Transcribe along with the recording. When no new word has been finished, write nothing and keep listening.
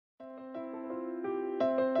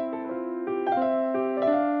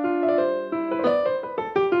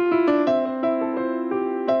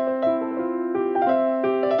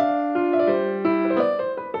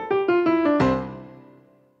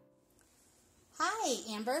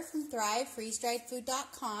Hi, Amber from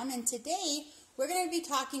ThriveFreezeDriedFood.com, and today we're going to be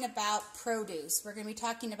talking about produce. We're going to be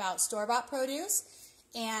talking about store-bought produce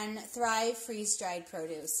and Thrive freeze-dried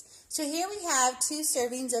produce. So here we have 2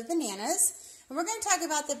 servings of bananas, and we're going to talk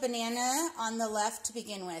about the banana on the left to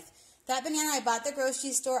begin with. That banana I bought at the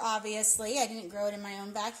grocery store, obviously. I didn't grow it in my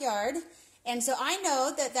own backyard. And so I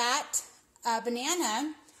know that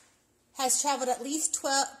banana has traveled at least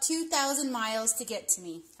 2,000 miles to get to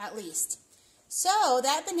me, at least. So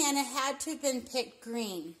that banana had to have been picked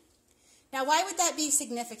green. Now, why would that be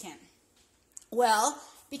significant? Well,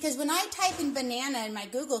 because when I type in banana in my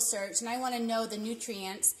Google search and I want to know the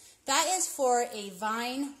nutrients, that is for a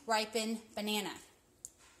vine-ripened banana.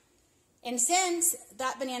 And since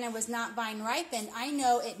that banana was not vine-ripened, I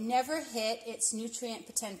know it never hit its nutrient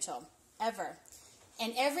potential, ever.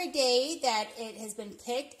 And every day that it has been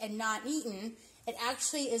picked and not eaten, it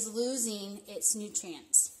actually is losing its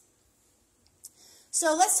nutrients.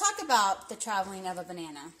 So let's talk about the traveling of a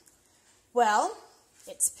banana. Well,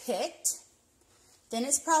 it's picked, then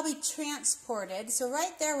it's probably transported. So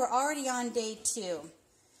right there, we're already on day 2.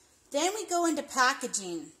 Then we go into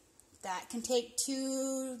packaging. That can take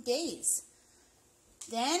 2 days.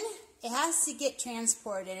 Then it has to get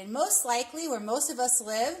transported. And most likely, where most of us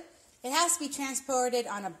live, it has to be transported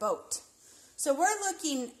on a boat. So we're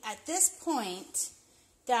looking at this point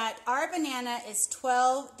that our banana is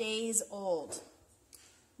 12 days old.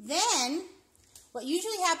 Then, what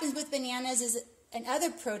usually happens with bananas is, and other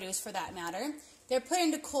produce for that matter, they're put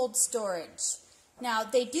into cold storage. Now,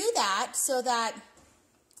 they do that so that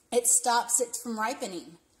it stops it from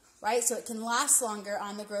ripening, right? So it can last longer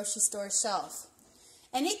on the grocery store shelf.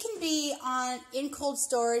 And it can be in cold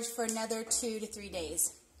storage for another 2 to 3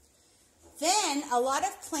 days. Then, a lot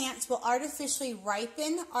of plants will artificially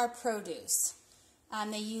ripen our produce.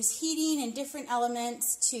 They use heating and different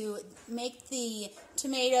elements to make the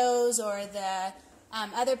tomatoes or the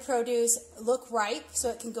other produce look ripe so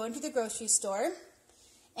it can go into the grocery store.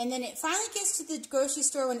 And then it finally gets to the grocery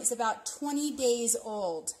store when it's about 20 days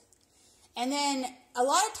old. And then a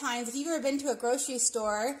lot of times, if you've ever been to a grocery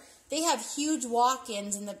store, they have huge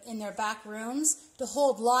walk-ins in their back rooms to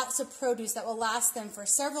hold lots of produce that will last them for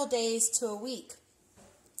several days to a week.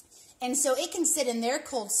 And so it can sit in their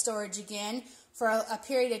cold storage again for a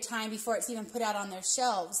period of time before it's even put out on their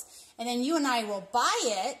shelves. And then you and I will buy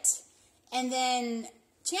it, and then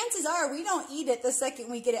chances are we don't eat it the second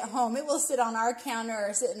we get it home. It will sit on our counter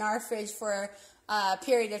or sit in our fridge for a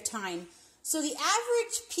period of time. So the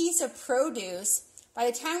average piece of produce, by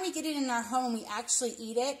the time we get it in our home, we actually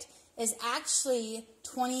eat it, is actually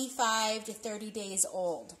 25 to 30 days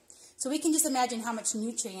old. So we can just imagine how much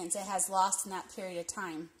nutrients it has lost in that period of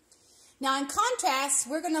time. Now, in contrast,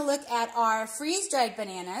 we're going to look at our freeze-dried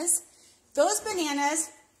bananas. Those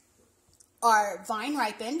bananas are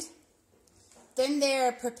vine-ripened. Then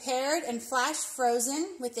they're prepared and flash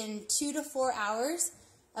frozen within 2 to 4 hours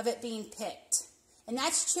of it being picked. And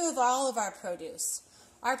that's true of all of our produce.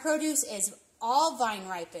 Our produce is all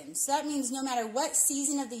vine-ripened. So that means no matter what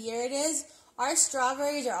season of the year it is, our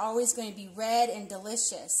strawberries are always going to be red and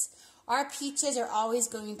delicious. Our peaches are always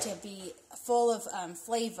going to be full of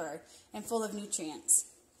flavor and full of nutrients.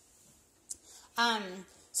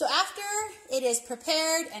 So after it is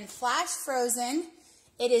prepared and flash frozen,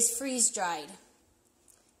 it is freeze-dried.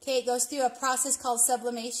 Okay, it goes through a process called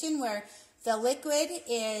sublimation where the liquid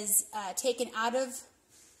is taken out of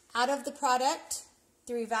the product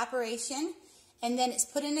through evaporation, and then it's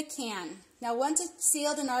put in a can. Now, once it's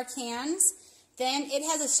sealed in our cans, then it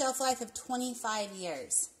has a shelf life of 25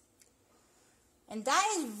 years. And that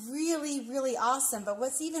is really, really awesome. But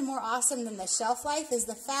what's even more awesome than the shelf life is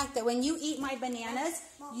the fact that when you eat my bananas,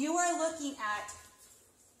 you are looking at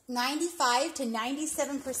 95 to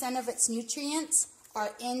 97% of its nutrients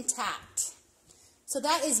are intact. So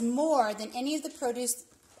that is more than any of the produce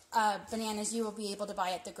bananas you will be able to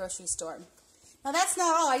buy at the grocery store. Now, that's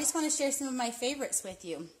not all. I just want to share some of my favorites with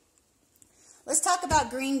you. Let's talk about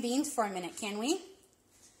green beans for a minute, can we?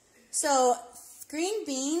 So, green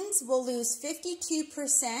beans will lose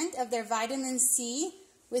 52% of their vitamin C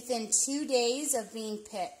within 2 days of being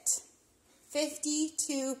picked.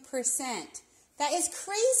 52%. That is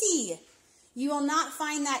crazy. You will not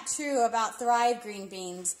find that true about Thrive green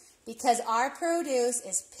beans because our produce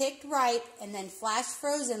is picked ripe and then flash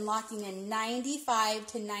frozen, locking in 95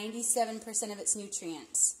 to 97% of its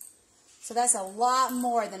nutrients. So that's a lot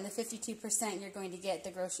more than the 52% you're going to get at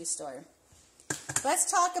the grocery store. Let's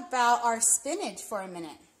talk about our spinach for a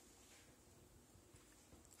minute.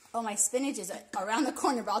 Oh, my spinach is around the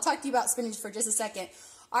corner, but I'll talk to you about spinach for just a second.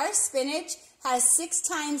 Our spinach has 6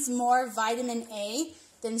 times more vitamin A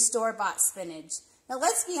than store-bought spinach. Now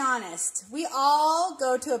let's be honest, we all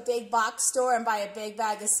go to a big box store and buy a big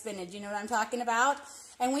bag of spinach, you know what I'm talking about?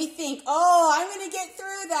 And we think, oh, I'm going to get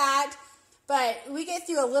through that, but we get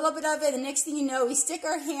through a little bit of it, and the next thing you know, we stick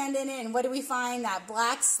our hand in it, and what do we find? That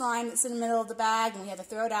black slime that's in the middle of the bag, and we have to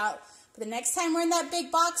throw it out. But the next time we're in that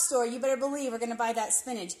big box store, you better believe we're going to buy that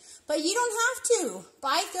spinach. But you don't have to.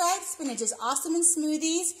 Buy Thrive spinach. It's awesome in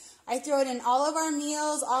smoothies. I throw it in all of our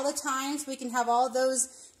meals all the time so we can have all those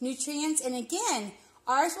nutrients. And again,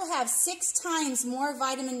 ours will have 6 times more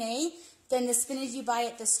vitamin A than the spinach you buy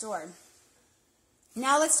at the store.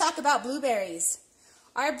 Now let's talk about blueberries.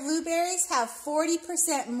 Our blueberries have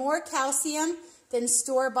 40% more calcium than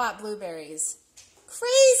store-bought blueberries.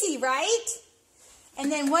 Crazy, right?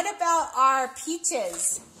 And then what about our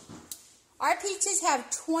peaches? Our peaches have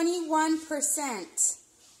 21%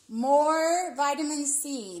 more vitamin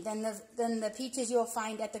C than the peaches you'll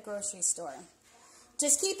find at the grocery store.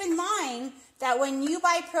 Just keep in mind that when you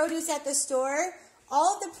buy produce at the store,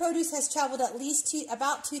 all of the produce has traveled at least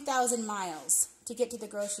about 2,000 miles to get to the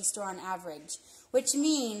grocery store on average, which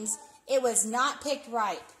means it was not picked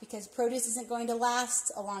ripe because produce isn't going to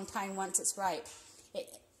last a long time once it's ripe.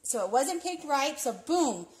 So it wasn't picked ripe, so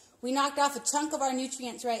boom, we knocked off a chunk of our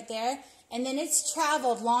nutrients right there, and then it's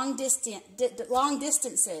traveled long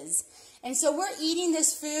distances. And so we're eating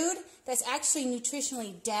this food that's actually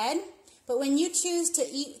nutritionally dead, but when you choose to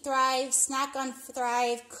eat Thrive, snack on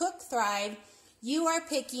Thrive, cook Thrive, you are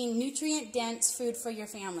picking nutrient-dense food for your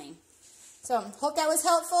family. So hope that was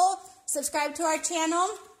helpful. Subscribe to our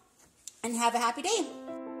channel, and have a happy day.